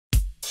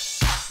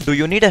Do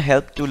you need a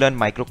help to learn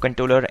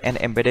microcontroller and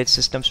embedded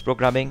systems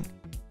programming?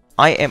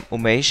 I am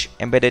Umesh,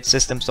 embedded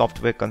system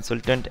software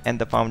consultant and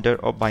the founder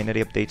of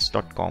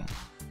binaryupdates.com.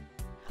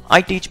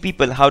 I teach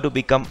people how to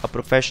become a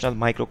professional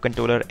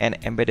microcontroller and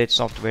embedded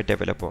software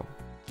developer.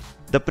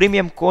 The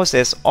premium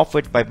courses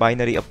offered by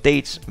Binary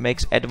Updates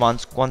makes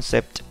advanced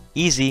concept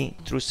easy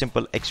through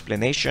simple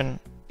explanation,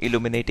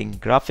 illuminating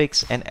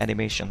graphics and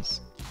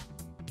animations.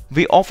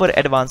 We offer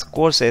advanced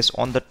courses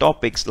on the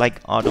topics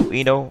like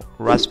Arduino,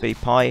 Raspberry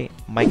Pi,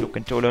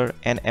 microcontroller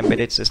and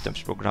embedded systems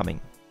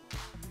programming.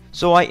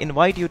 So I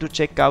invite you to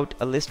check out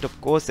a list of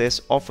courses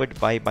offered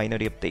by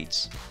Binary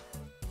Updates.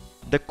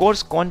 The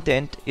course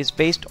content is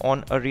based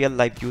on a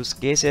real-life use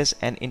cases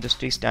and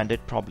industry standard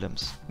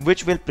problems,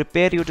 which will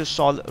prepare you to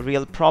solve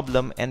real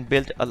problem and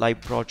build a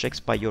live projects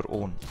by your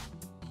own.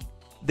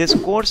 This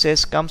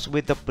courses comes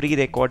with the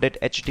pre-recorded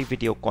HD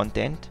video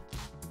content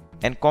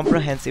and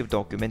comprehensive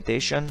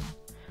documentation,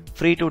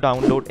 free to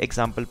download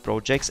example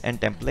projects and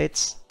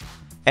templates,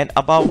 and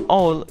above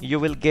all, you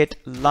will get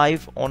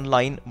live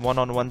online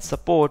one-on-one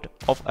support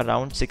of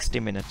around 60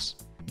 minutes.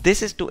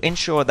 This is to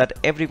ensure that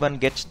everyone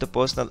gets the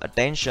personal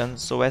attention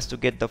so as to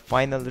get the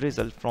final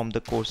result from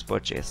the course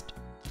purchased.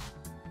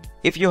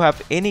 If you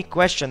have any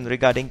question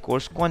regarding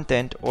course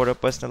content or a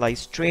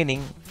personalized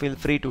training, feel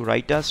free to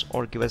write us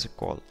or give us a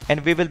call,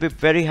 and we will be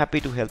very happy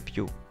to help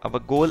you. Our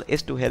goal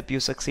is to help you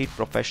succeed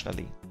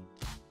professionally,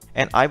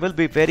 and I will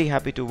be very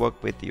happy to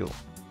work with you.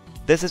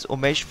 This is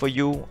Umesh for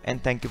you,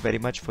 and thank you very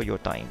much for your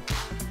time.